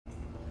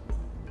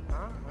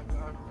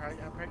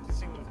I'm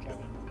practicing with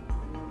Kevin.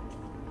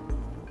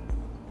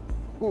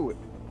 Ooh.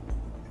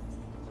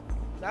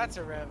 That's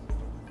a rev.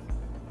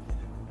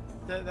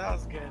 That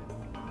was good.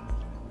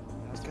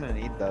 It's kind of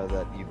neat though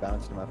that you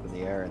bounced him up in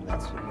the air, and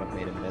that's what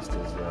made him miss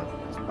his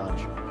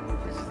punch.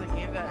 This is a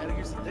game that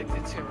Edgar's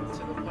addicted to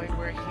the point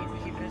where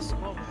he missed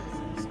school because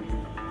of this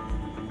game.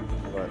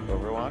 What,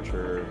 Overwatch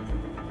or?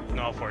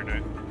 No,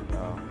 Fortnite.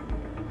 Oh.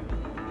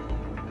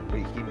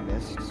 Wait, he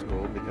missed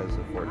school because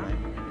of Fortnite?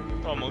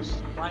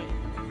 Almost. Why?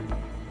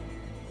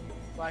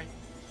 Why?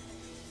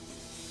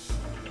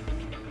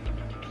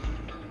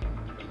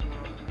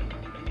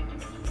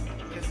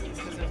 Because I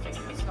think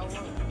that's how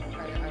long.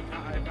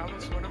 I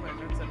promised one of my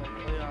friends that I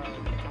play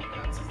Tom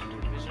Clancy's The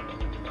Division.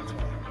 That's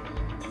why.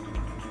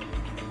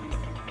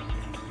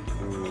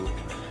 Ooh.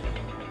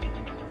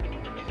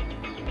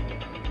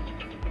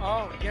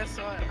 Oh, guess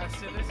what? As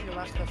soon as you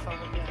left the phone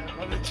again, I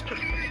love it.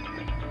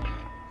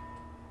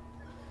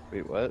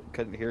 Wait, what?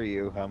 Couldn't hear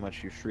you. How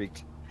much you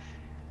shrieked.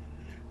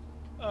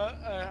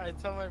 I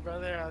told my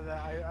brother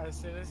that as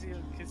soon as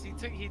because he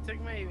took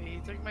my Wii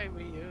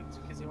U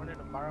because he wanted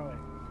to borrow it.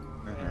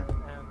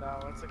 And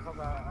what's it called?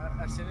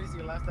 As soon as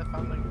he left, I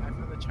found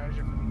the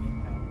charger for the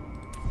gamepad.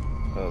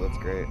 Oh, that's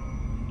great.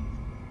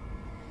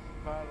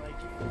 But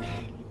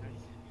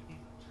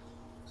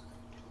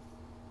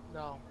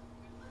no,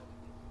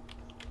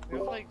 we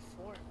have like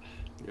 4.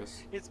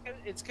 Yes. It's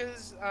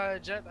because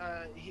Jet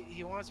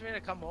he wants me to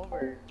come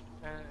over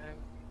and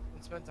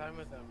spend time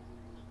with him.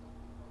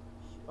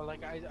 But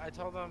like I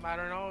told him I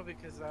don't know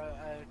because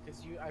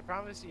I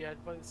promised you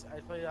I'd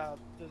play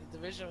the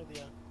Division with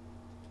you.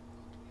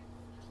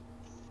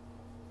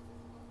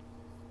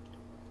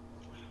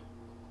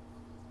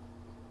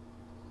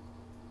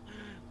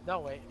 No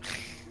wait.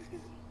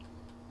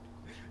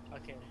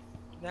 Okay.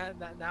 Now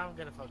I'm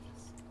gonna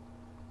focus.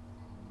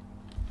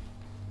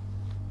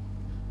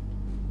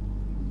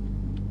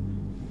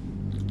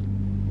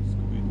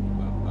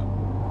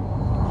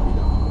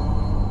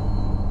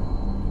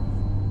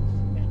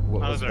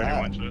 I was already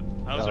one shot.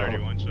 I was already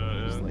one shot,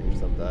 yeah. Just let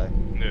yourself die.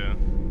 Yeah.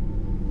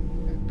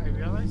 I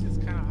realize it's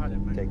kind of hard at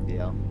my Take the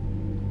L.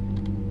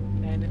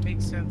 and it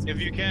makes sense. If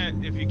you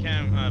can't beat them,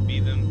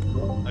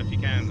 if you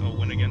can't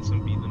win against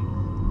them, beat them.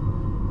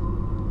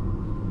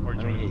 Or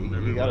I mean,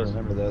 you gotta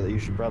remember though that you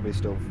should probably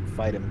still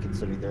fight him,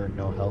 considering there are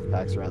no health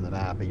packs around the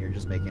map, and you're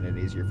just making it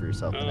easier for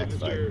yourself the next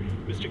fight.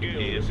 Mr.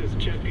 Gale, this is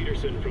Chet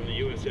Peterson from the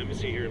U.S.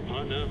 Embassy here in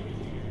Patna.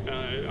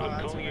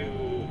 I'm calling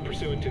you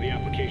pursuant to the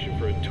application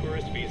for a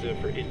tourist visa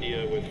for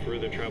India with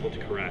further travel to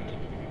Karat.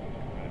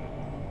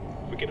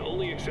 We can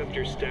only accept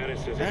your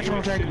status as a That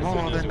will take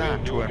more than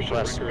that to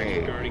impress me.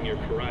 Regarding your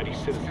Karate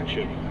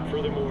citizenship.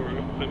 Furthermore,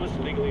 I must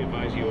legally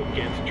advise you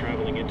against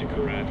traveling into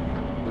Karat.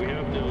 We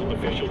have no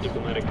official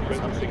diplomatic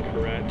presence in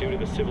Karat due to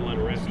the civil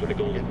unrest with the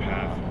Golden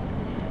Path.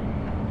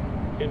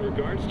 In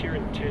regards to your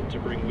intent to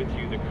bring with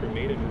you the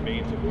cremated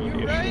remains of one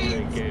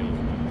Ishmael Gale,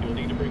 you'll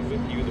need to bring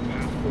with you the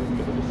passport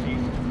for the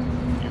deceased.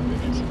 Your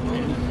original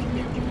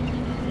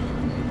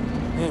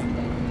Hey,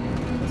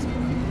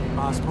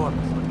 passport. I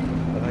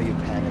know you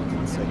panicked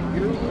and said,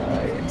 "You're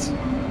right."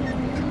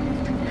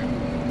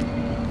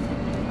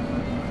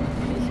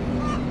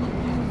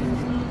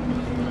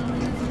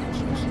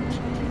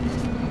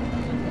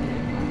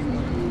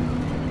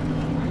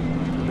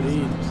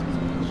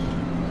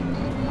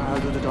 I'll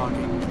do the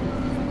talking.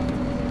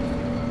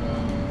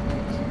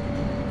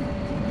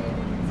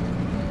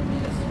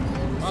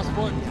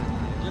 Passport.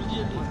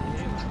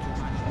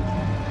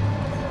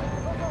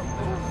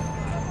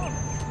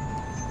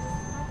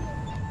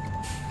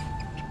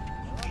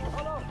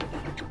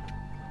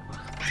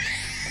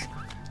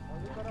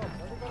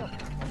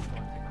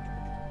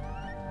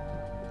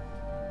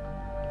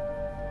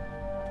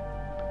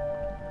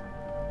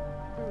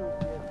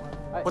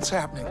 What's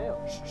happening?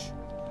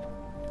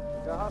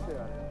 कहाँ पे आ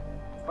रहे हैं?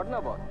 Patna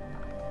boss.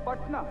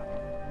 Patna.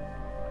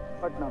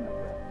 Patna में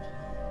क्या?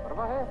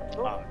 परवाह है?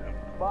 तो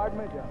बाढ़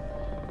में जा।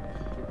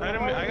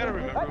 I gotta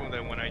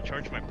remember when I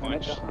charge my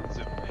punch,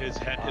 his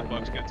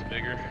hitbox gets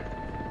bigger.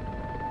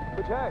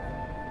 कुछ है?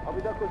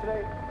 अभी तक कुछ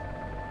नहीं।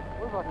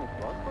 कोई बात नहीं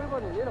बॉस, कोई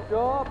बात नहीं, ये लो।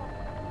 चुप।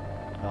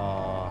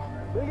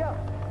 मिल गया?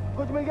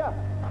 कुछ मिल गया?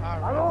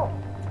 हेलो?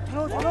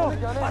 चलो चलो,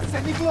 बस से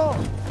निकलो।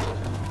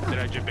 Did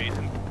I just bait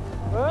him?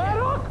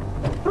 रुक!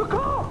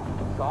 रुको!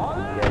 कौन?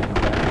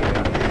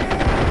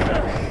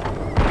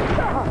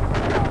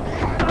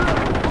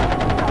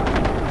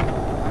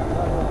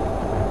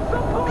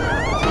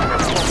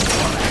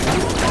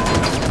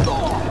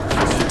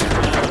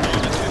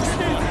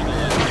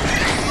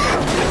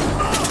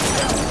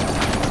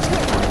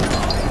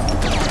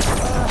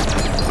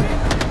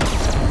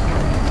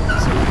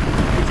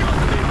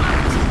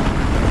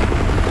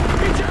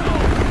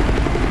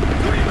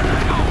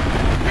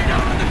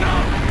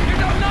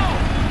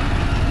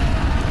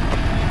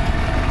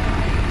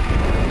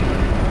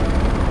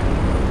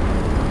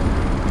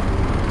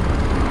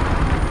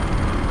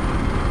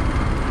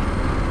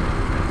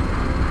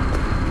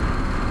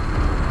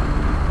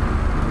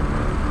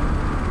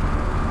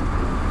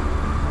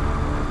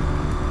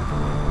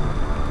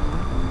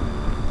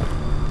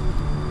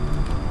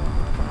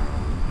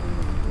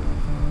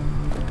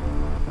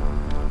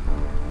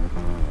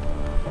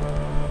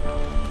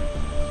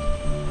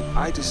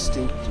 I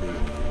distinctly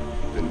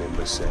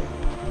remember saying,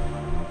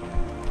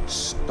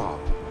 stop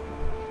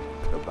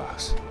the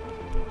bus.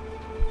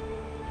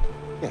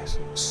 Yes,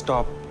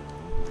 stop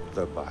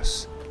the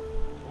bus.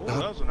 Oh,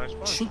 that was a nice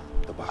punch. Shoot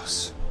the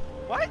bus.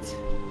 What?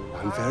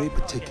 I'm very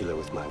particular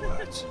with my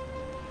words.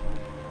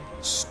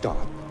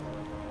 Stop.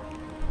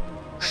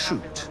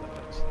 Shoot.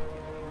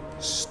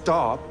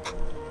 Stop.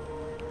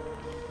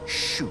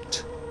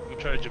 Shoot. I'm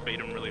trying to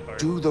debate him really hard.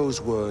 Do those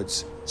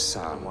words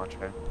sound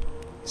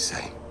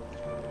same?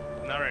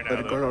 Not right now, Let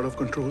it got though. out of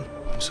control.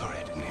 I'm sorry,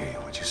 I didn't hear you.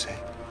 What'd you say?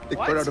 It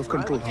got out of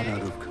control. Got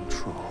out of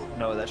control.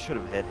 No, that should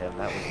have hit him.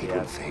 That was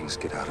When things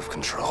get out of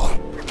control.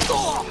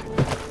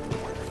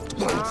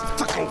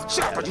 Fucking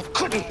job, but you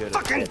couldn't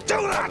fucking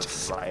do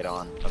that! Right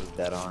on. I was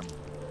dead on.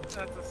 That's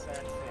a sad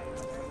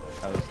thing.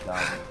 I was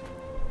dumb.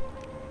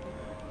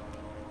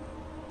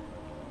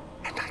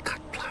 And I got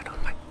blood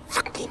on my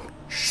fucking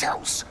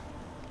shoes.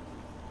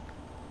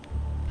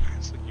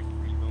 It's like you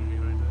breathe on me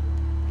right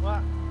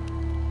What?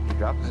 You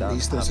dropped down. At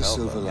least there's a top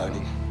silver elbow.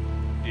 lining.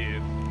 now.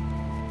 Dude.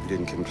 You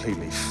didn't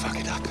completely fuck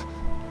it up.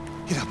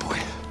 Get up, boy.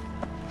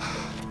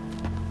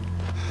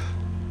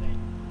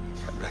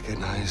 I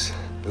recognize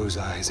those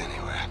eyes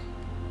anywhere.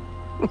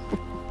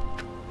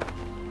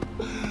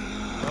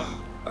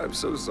 I'm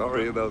so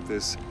sorry about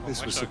this. This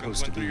My was shotgun's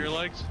supposed to went through be... your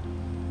legs?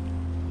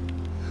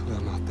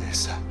 Well, not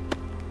this.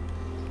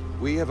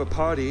 We have a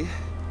party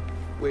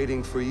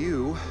waiting for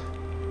you,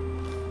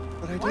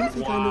 but I don't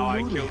think I know Wow, I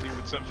your killed name. you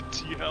with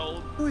 70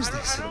 health. Who is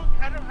this?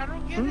 I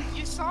don't get it.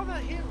 You saw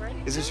that hit, right?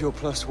 Is this your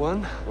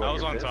 +1? What, I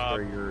was your on fist top.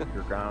 Or your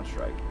ground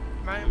strike.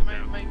 My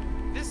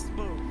this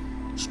move.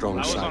 Strong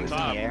I was on side.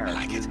 top. In the air. I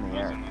like He's it. in the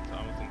I was air.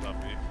 on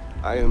top of you.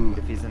 I am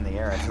If he's in the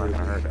air, it's not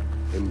gonna hurt him.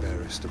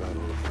 embarrassed about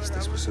all of this.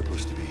 This was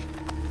supposed to be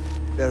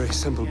very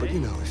simple, but you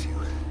know, if you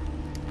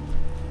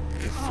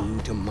give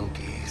food to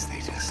monkeys, they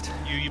just...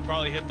 You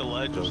probably hit the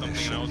ledge or Oh, they're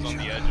something and I was on shooting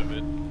the each edge other. of it.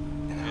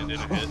 And it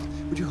didn't hit.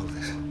 Would you hold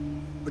this?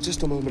 For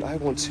just a moment, I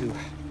want to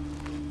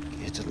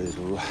get a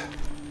little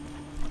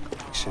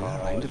picture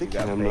right into the You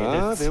got camera.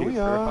 baited There we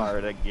super are.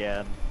 hard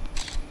again.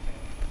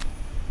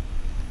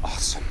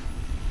 Awesome.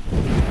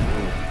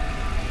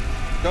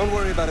 Don't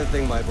worry about a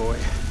thing, my boy.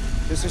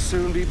 This will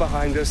soon be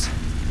behind us,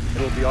 and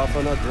we'll be off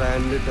on our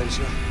grand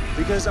adventure.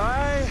 Because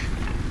I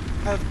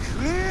have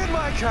cleared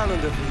my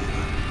calendar for you.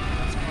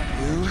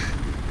 You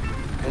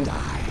and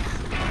I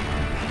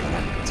are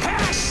gonna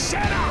tear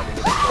shit up!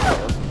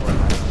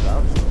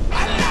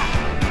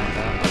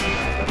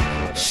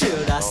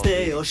 Should I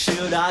stay or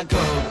should I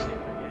go?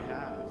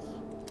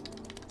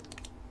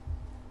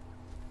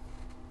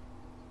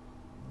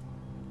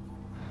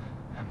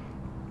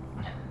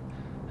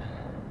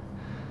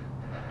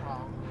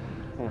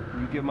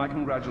 You give my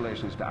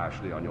congratulations to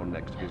Ashley on your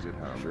next visit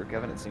home. Sure,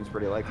 Kevin, it seems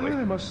pretty likely.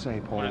 I must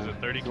say, Paul, What is it,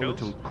 30 your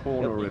kills? little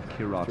corner Yep. of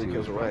Kirati 3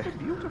 kills is away. rather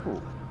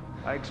beautiful.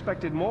 I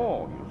expected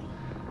more.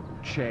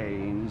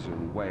 Chains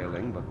and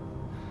wailing, but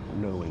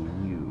knowing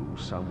you,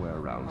 somewhere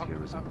around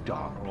here is a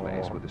dark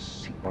place where the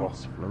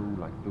secrets flow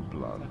like the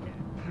blood.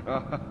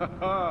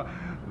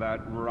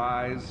 That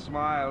wry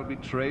smile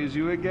betrays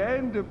you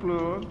again,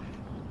 Deplour.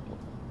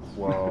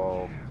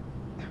 Whoa.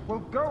 Well,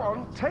 go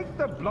on, take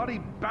the bloody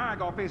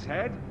bag off his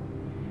head.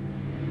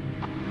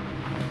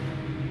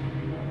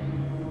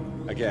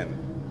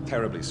 Again,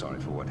 terribly sorry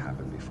for what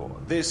happened before.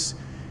 This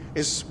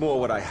is more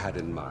what I had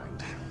in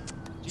mind.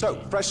 So,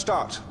 fresh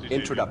start.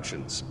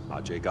 Introductions.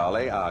 RJ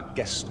Gale, our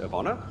guest of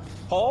honor.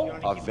 Paul,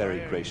 our very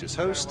gracious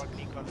host.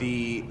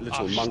 The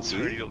little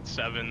monkey,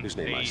 7, whose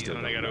name I 8, still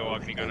and then I don't gotta know,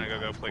 walk me, and I gotta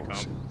go play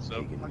comp.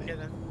 So, Okay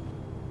then.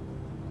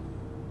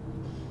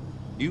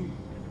 You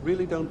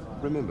really don't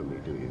remember me,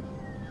 do you?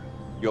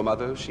 Your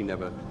mother, she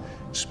never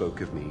spoke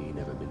of me,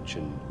 never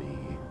mentioned me.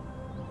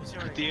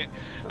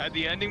 at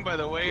the ending, by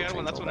the way,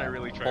 Edwin, that's when I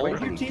really tried. All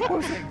Wait, you're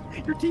T-posing.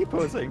 You're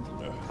T-posing.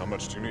 How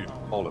much do you need?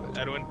 All of it.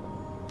 Edwin,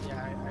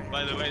 Yeah, I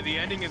by the way, the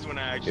ending is when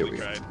I actually we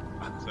go. tried.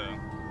 So,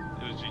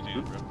 it was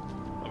GG, bro.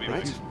 I'll be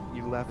Right? back.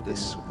 You left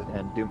This this,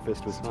 and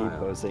Doomfist was smile.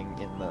 T-posing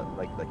in the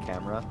the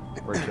camera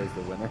where it shows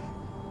the winner.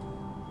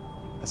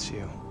 That's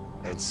you.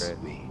 That's That's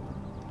great. me.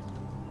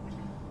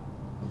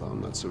 Although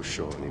I'm not so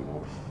sure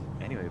anymore.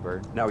 Anyway,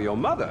 Bird, Now, your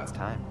mother. it's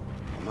time.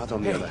 Your mother,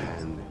 on the other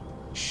hand,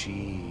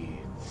 she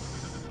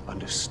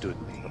understood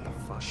me. What the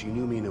fuck? She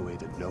knew me in a way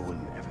that no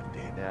one ever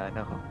did. Yeah, I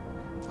know.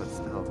 But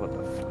still, what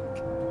the fuck?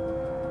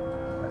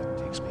 That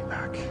takes me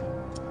back.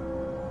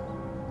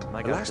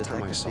 My The God, last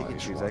time I saw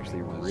Detective you Pikachu's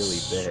actually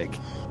was really big.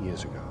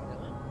 Years ago.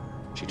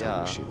 She told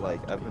Yeah, me she like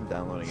loved I've me. been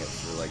downloading it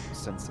for like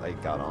since I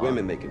got on.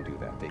 Women, they can do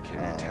that. They can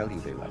And- tell you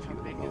they love you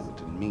in the moment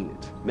and mean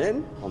it.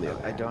 Men, on the other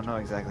I hand, don't know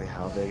exactly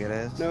how big it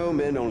is. no,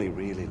 men only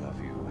really love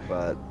you.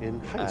 But in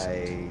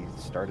hindsight. I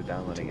started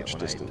downloading Too it much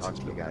when I distance talked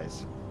is to you no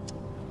guys.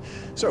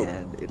 So,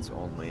 And it's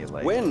only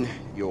like when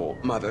your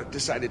mother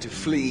decided to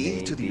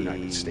flee to the maybe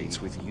United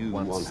States with you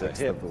on her 1/6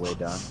 hip, of the way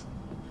done.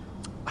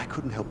 I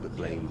couldn't help but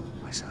blame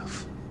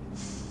myself.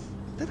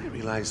 Then I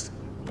realized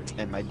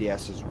And my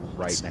DS is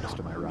right it's next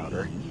to not my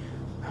router. me.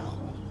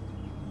 No,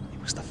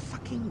 was the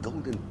fucking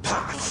golden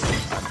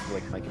path.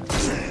 Like my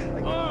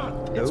computer,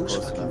 like Those it's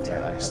close fucking enough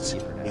that I have terrorists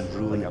Ethernet. and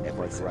ruin Like I'm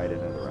like everything. right in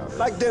and around.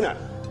 Like dinner.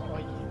 Oh,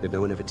 Did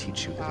no one ever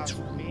teach you that it's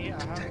for me, rude I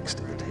to have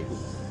text my at the table?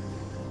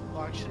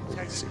 Well, actually,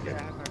 technically, I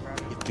have my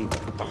browser. You've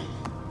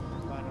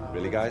been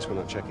Really, guys? We're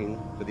not checking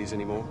for these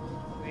anymore?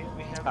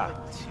 We have Ah,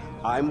 like 2.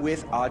 I'm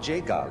with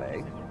RJ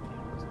Gale.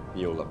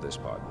 You'll love this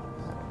part.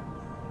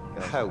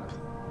 Help.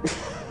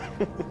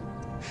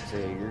 So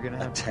you're gonna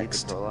have to read the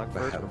text prologue for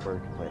first help. before we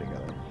can play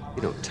together.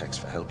 You don't text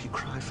for help, you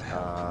cry for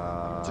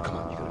help. So come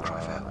on, you're gonna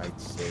cry for help.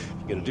 I'd say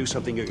You're gonna do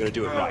something, you're gonna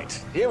do it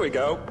right. Here we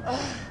go.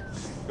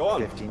 Go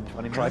on. 15, 20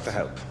 minutes. Cry for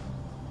help.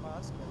 Oh,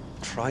 that's good.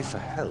 Try for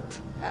help.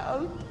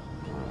 Help.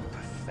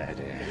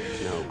 Pathetic.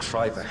 No,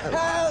 try for help.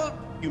 Help!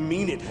 You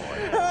mean it,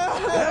 boy.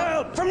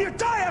 Help! From your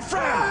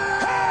diaphragm!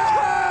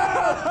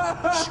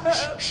 Help!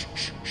 Shh, shh,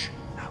 shh, shh.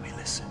 Now we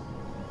listen.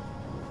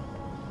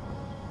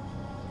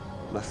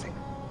 Nothing.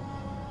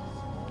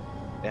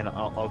 And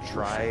I'll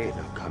try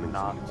They're coming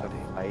not for to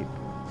you, fight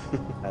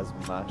as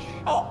much.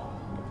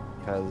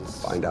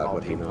 Because Find out I'll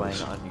what be he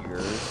knows. playing on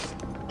yours,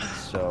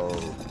 so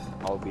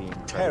I'll be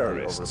incredibly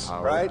Terrorists,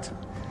 overpowered. right?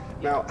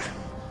 Now,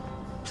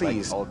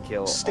 please, I'll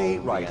kill stay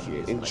all the right enemies here.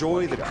 in, like, Enjoy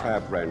one the shot.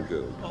 crab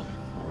rangoon.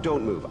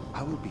 Don't move.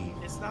 I will be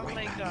It's not right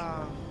like,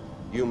 back.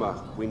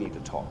 Yuma, we need to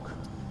talk.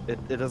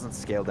 It doesn't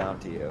scale down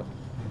to you.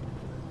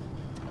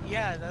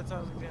 yeah, that's what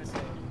I was gonna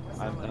say. It's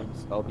not like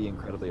I'll be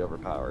incredibly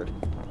overpowered.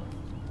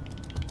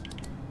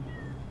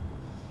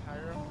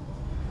 Pyro.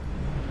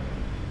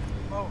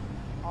 Oh,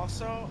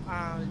 also,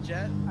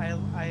 Jet,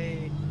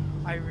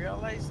 I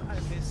realized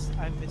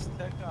I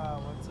mistook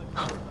what's it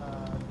called,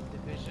 the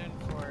division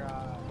for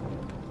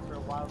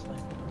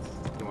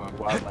Wildlands.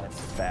 Wildlands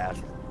is bad.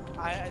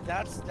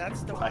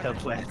 That's the one.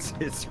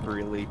 Wildlands is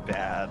really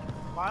bad.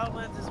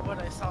 Wildlands is what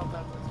I saw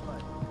that was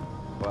fun.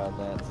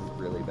 Wildlands is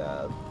really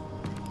bad.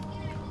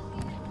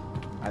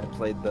 I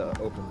played the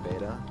open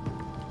beta.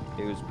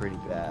 It was pretty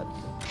bad.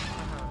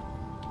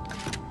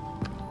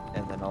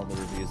 And then all the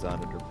reviews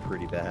on it are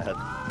pretty bad. Is the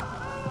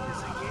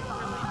game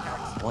really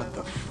taxing? What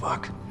the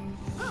fuck?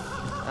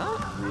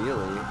 Not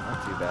really.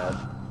 Not too bad.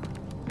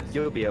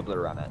 You'll be able to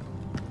run it.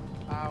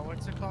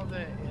 What's it called?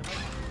 It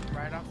like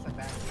right off the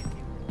bat.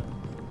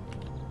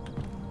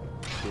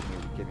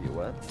 Give you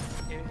what?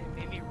 It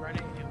made me run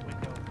it in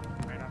window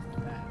right off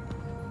the bat.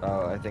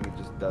 Oh, I think it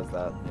just does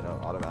that, you know,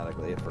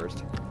 automatically at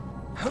first.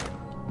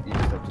 You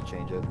just have to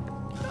change it.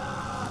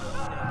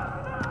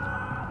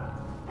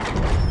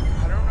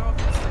 I don't know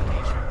if it's the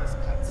nature of this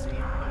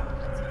cutscene, but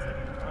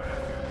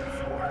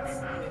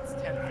it's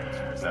 10 frames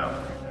per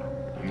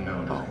second. You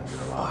know that. Oh,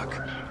 fuck.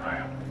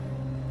 Right.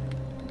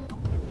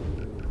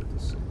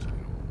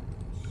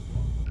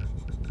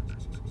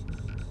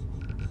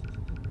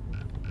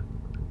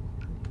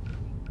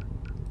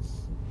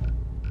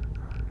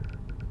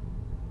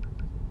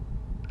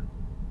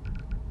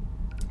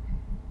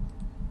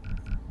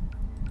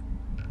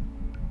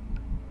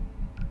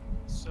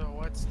 So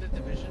what's the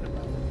division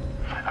about?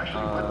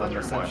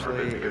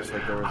 Essentially, it's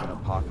like there was an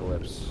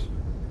apocalypse.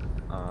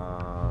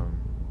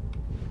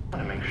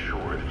 To make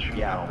sure that you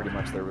Yeah, know pretty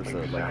much there was a,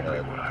 like exactly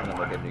a what I kind of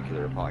like a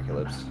nuclear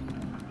apocalypse,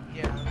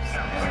 Yeah.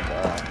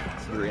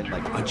 and you're in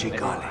like.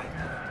 Ajigali.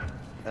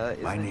 My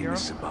isn't it name Europe?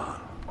 is Saban.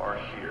 Are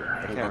here.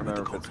 I can't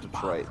remember if it's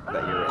Detroit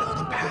that you're in. Golden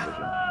the Path.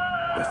 division.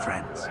 We're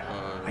friends.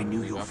 I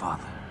knew your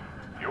father.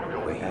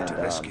 We're here to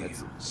rescue you,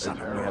 son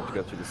of you have to go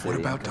Lord. through the city. What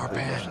about and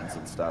complete Darpan? missions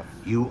and stuff.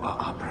 You are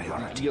our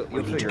priority. You'll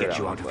We need to figure it get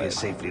you out, out of but- here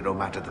safely, no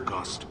matter the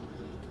cost.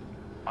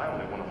 I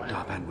only want to listen.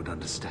 Darpan would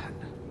understand.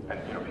 And,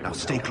 you know, people Now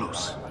stay tell me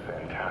close. I'm a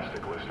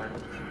fantastic listener.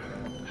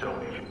 So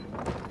if you...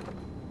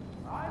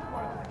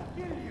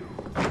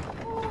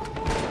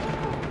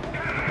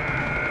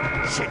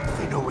 Shit,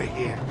 they know we're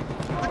here.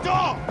 The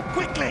door!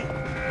 Quickly!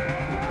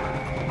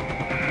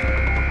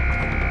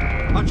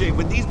 Ajay,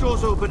 when these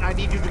doors open, I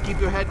need you to keep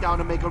your head down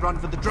and make a run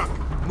for the truck.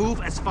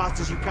 Move as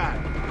fast as you can.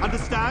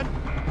 Understand?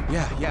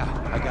 Yeah,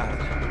 I got it.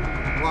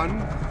 1,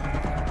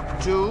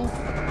 2,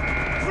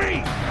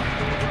 3!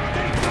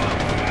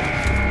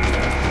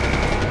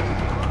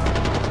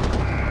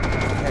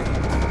 Okay.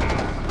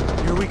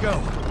 Here we go.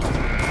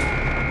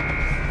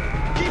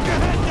 Keep your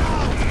head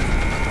down!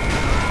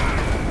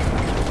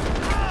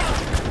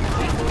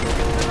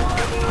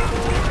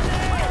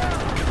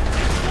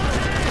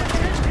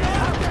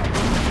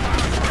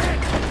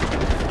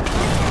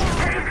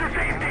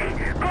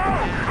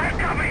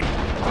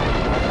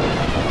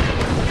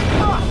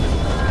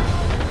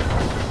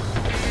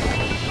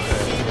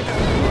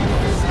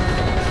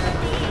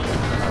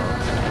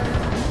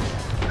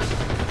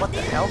 What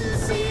the hell?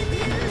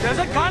 There's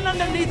a gun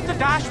underneath the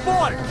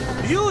dashboard!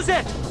 Use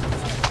it!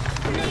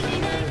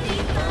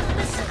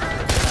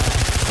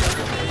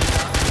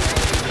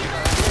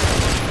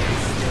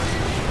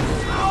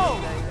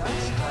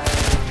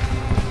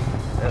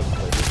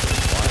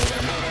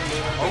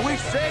 Are we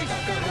safe?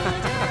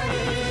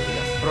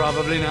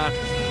 Probably not.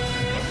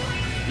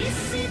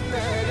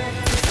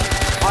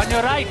 On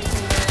your right!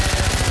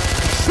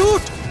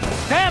 Shoot!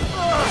 Them!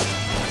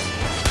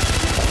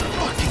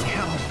 Fucking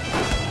hell.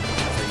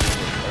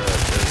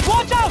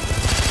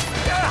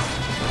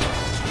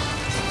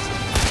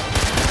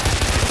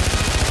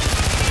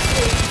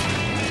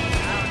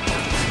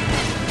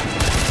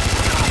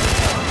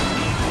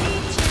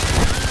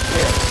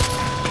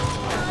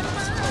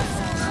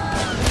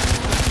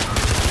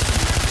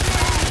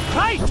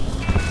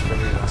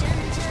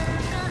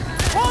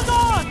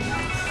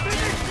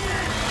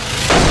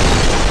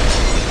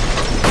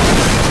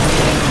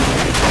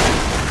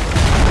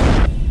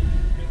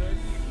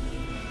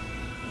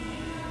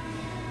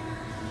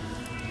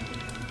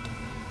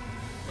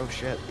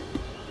 shit.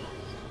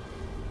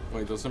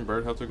 Wait, doesn't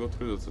Bird have to go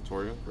through the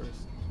tutorial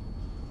first?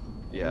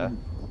 Yeah. Do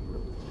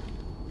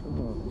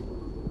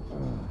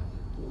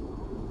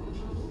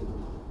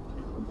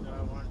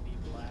I want to be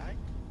black?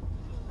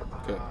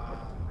 Okay.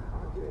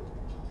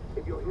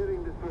 If you're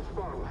hearing this,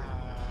 respond.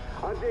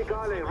 Ajay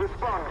Gale,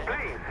 respond,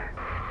 please.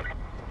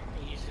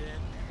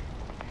 Asian.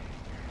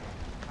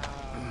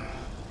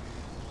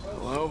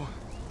 Hello?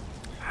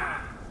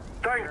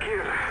 Thank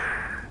you.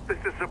 This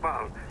is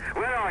Sabal.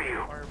 Where are you?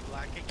 Or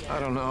black again. I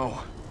don't know.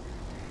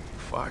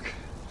 Fuck.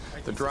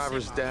 The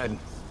driver's dead.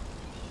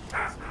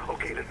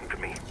 Okay, listen to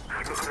me.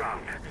 Look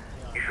around.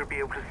 You should be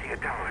able to see a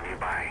tower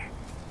nearby.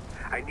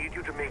 I need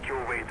you to make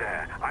your way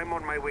there. I'm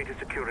on my way to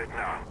secure it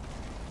now.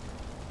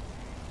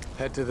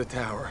 Head to the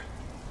tower.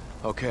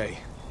 Okay.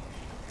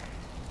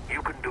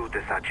 You can do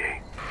this,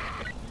 Ajay.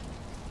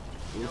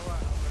 You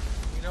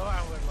know what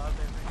I would love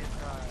if you could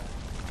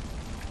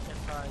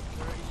have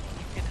two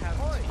different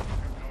colored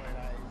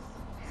eyes.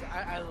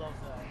 I love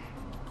that.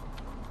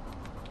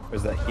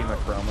 Was that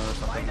hemochroma or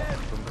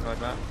something like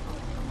that?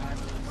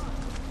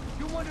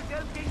 You want to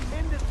tell King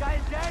Min this guy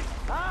is dead?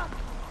 Huh?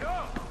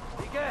 Sure.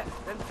 Okay,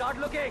 then start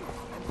looking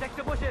and check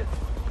the bushes.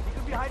 He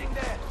could be hiding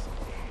there.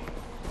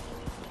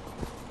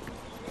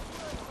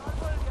 I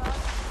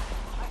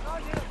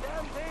can't hear a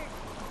damn thing.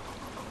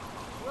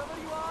 Whoever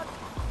you are,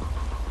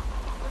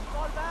 just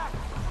call back.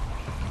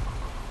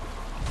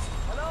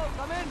 Hello,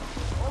 come in.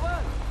 Over.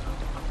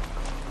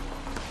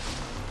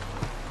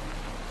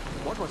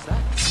 What was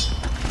that?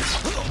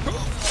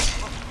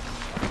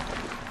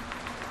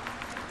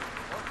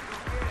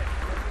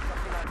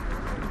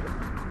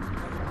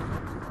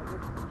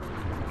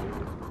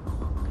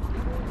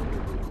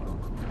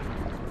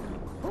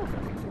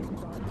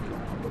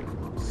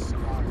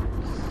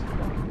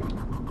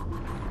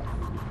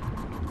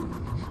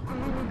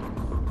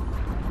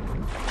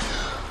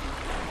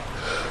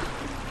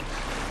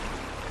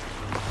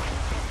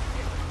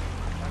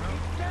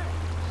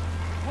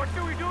 What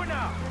do we do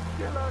now?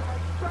 The killer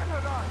has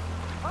better not.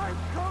 I'm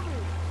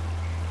coming.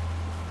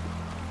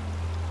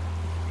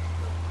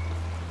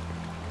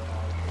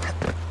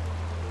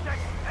 Check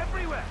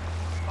everywhere.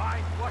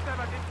 Find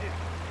whatever this is.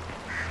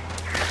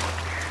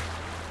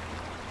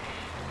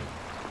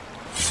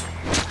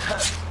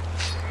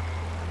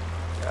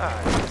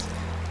 God.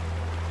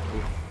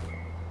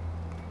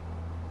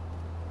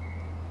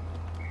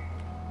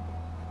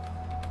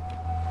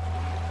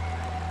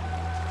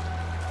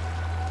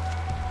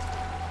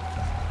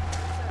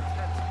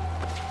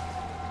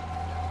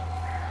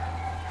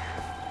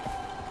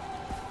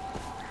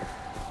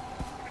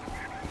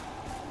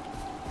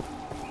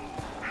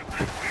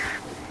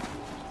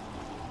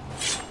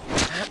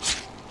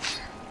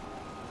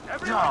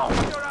 Everyone,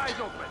 keep your eyes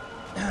open.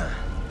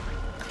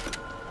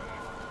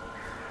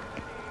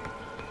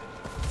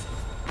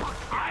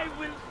 I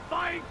will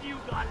find you,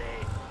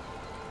 Gale.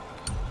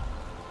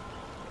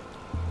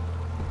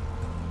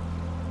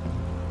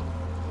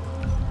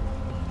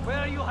 Where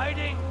are you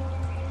hiding,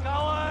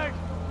 coward?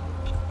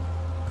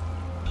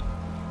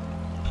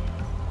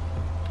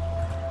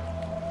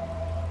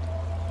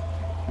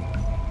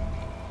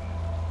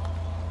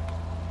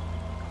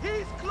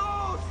 He's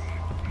close.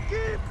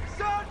 Keep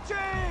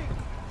searching.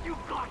 You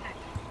got it.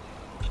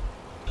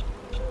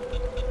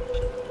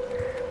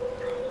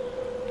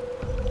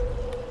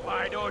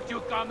 Why don't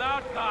you come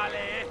out,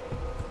 Gale?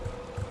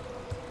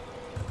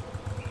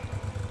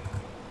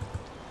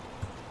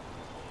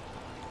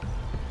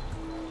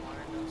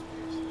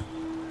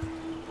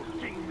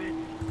 Kingman.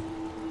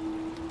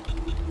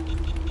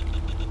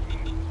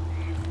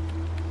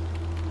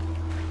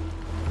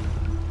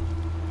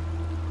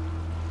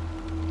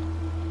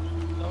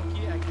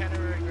 Loki, I kind of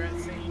regret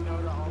saying no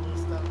to all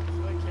this stuff because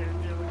my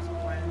character looks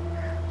bland.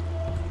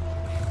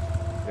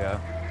 Yeah.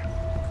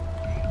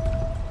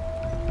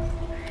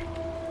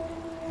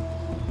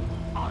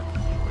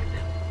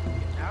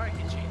 Now I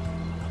can change it.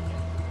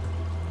 Okay.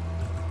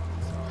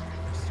 So,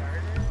 for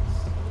starters,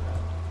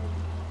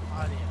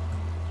 audio.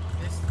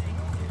 This thing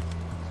is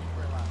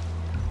super loud.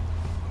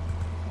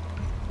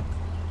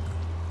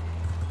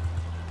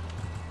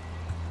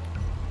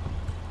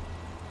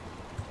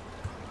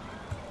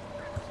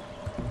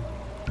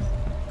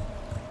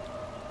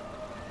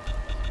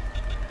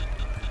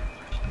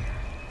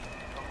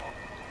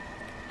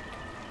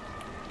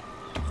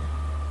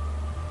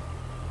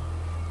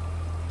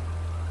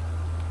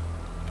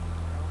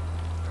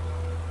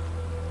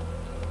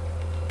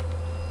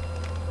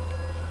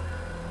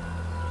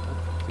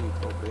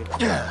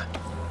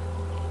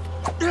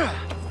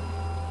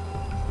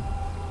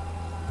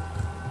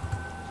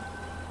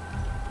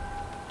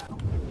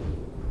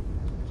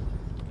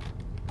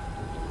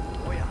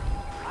 Oh yeah,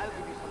 I'll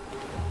give you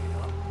something.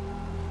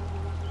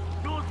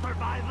 You'll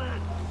survive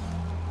it.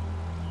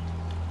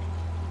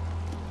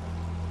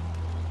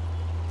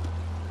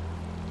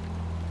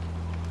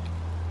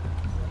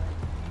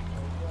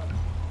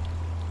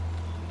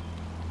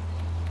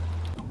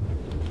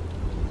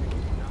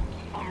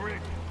 I'm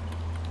rich.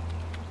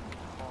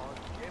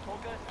 Stay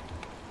focused.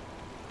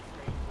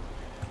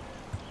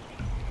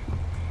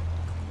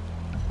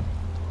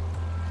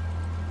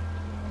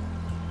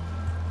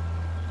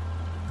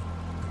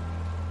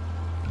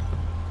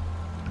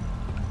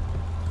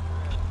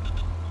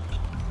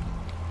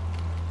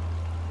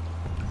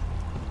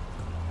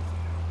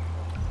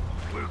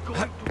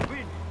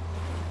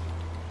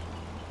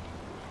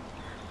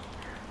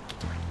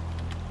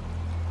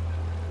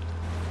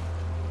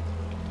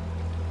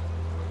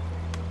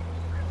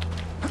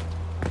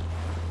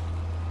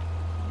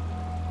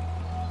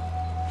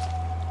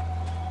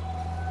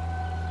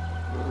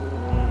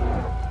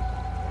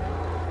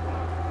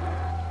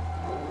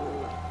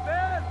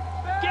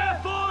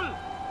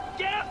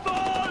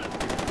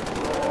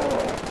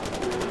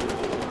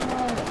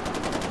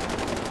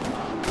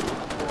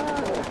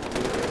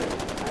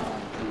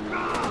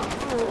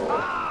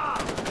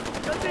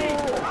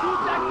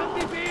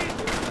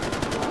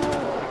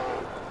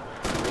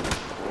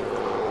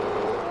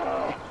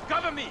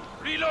 Cover me!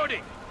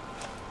 Reloading!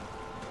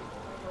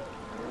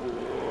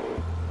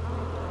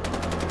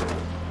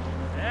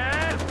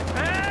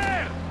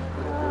 Air!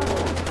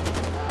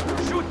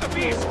 Shoot the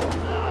beast!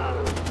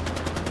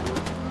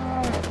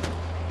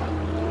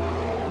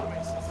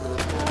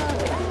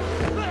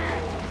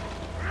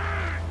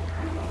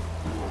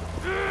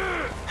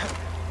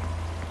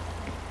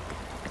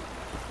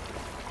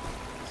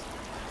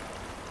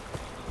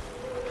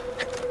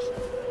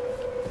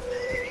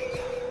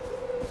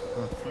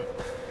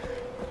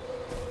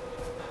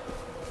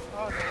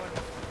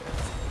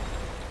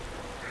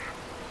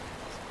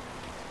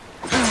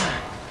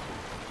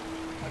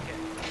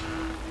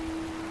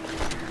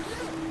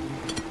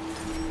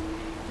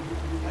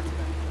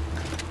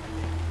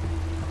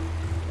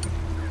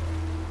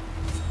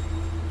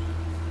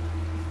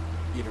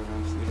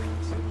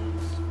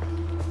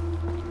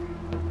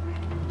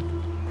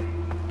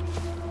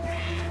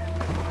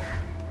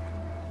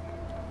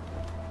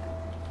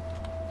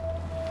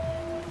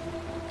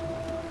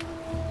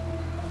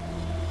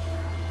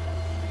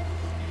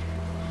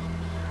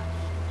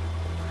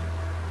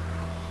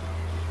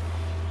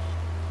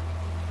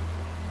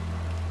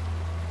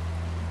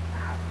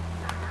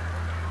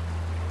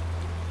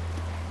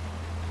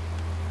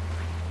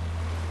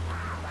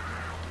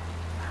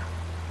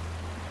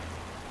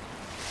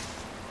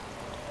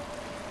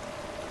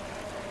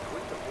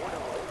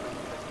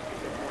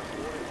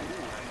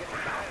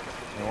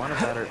 I want a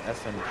better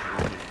SMG.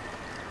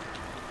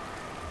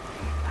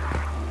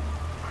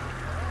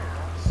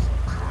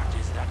 What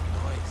is that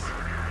noise?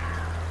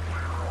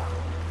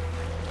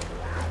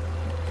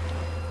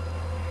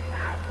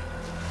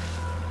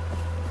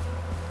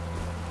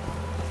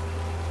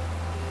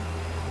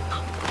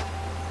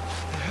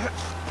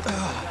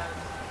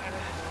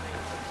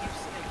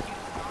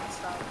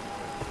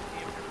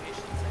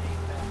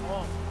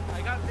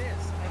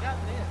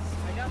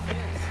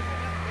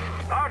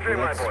 Andre,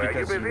 my boy, are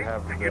you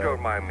busy? You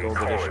don't mind me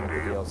calling, do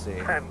you?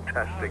 DLC.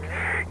 Fantastic.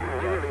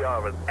 You really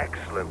are an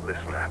excellent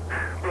listener.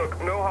 Look,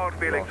 no hard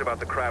feelings about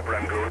the crab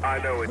rangoon. I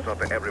know it's not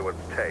to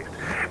everyone's taste.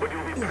 But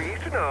you'll be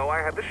pleased to know I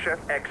had the chef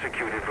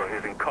executed for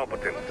his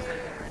incompetence.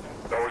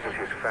 Or was it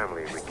his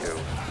family we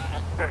killed?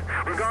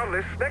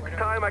 Regardless, next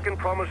time I can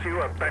promise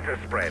you a better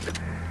spread.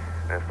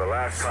 That's the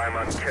last time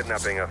I'm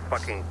kidnapping a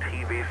fucking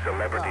TV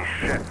celebrity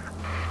chef.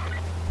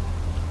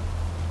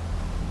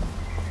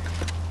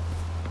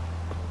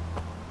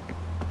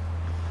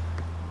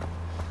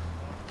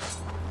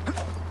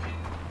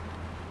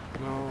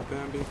 No,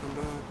 Bambi, come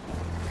back.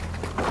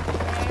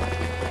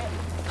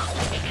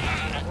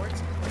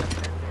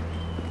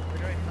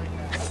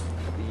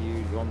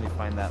 You only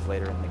find that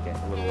later in the game,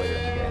 a little later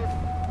in the game,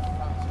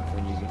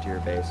 when you get to your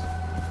base.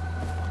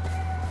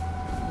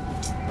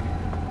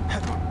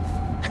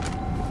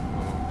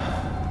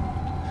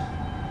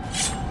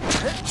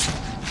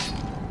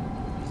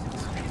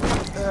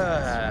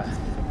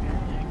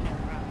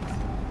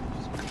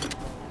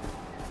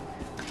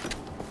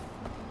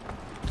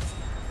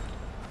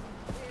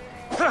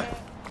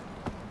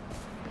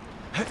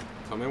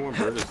 Tell me when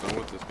Bird is done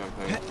with this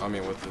campaign. I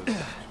mean, with this,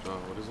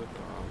 what is it?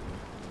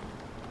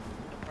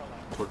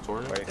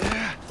 Tortorium? Wait,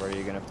 where are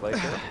you gonna play it?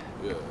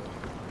 Yeah.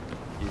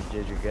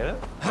 Did you get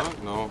it?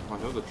 No, I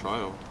have the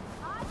trial.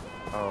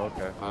 Oh,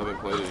 okay. I haven't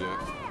played it yet.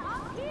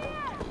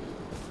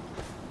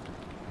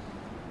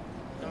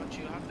 Don't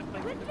you have to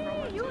play with the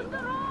pro too?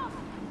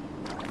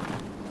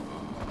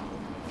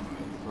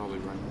 Probably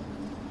right.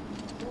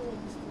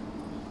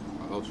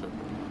 I'll check.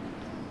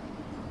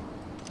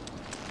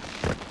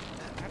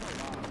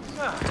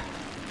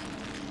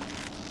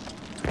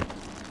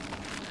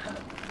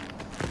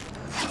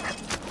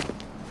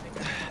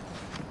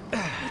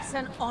 It's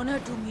an honor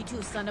to meet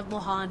you, son of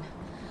Mohan.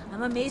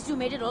 I'm amazed you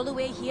made it all the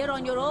way here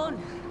on your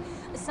own.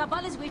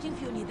 Sabal is waiting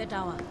for you near the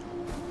tower.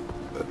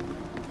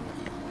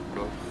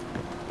 Go.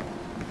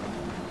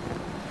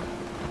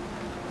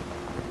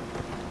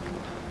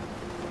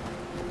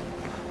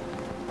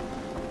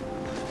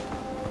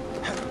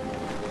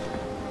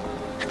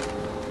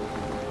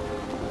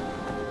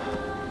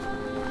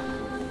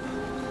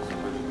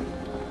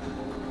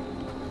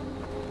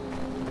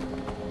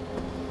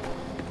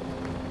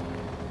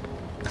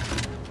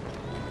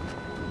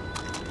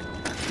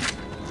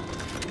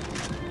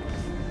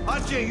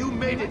 Ajay, you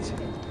made it!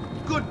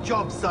 Good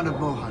job, son of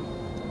Mohan.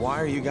 Why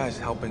are you guys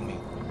helping me?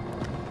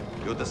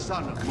 You're the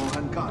son of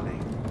Mohan Kale.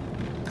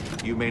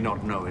 You may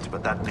not know it,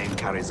 but that name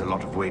carries a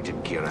lot of weight in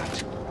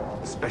Kirat,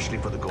 especially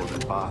for the Golden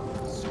Path.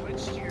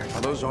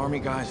 Are those army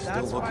guys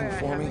still looking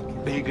for me?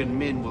 Pagan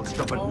men will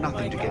stop at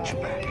nothing to get you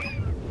back.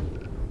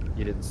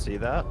 You didn't see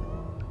that?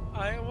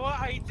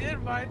 I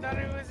did, but I thought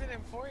it was an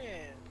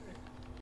important.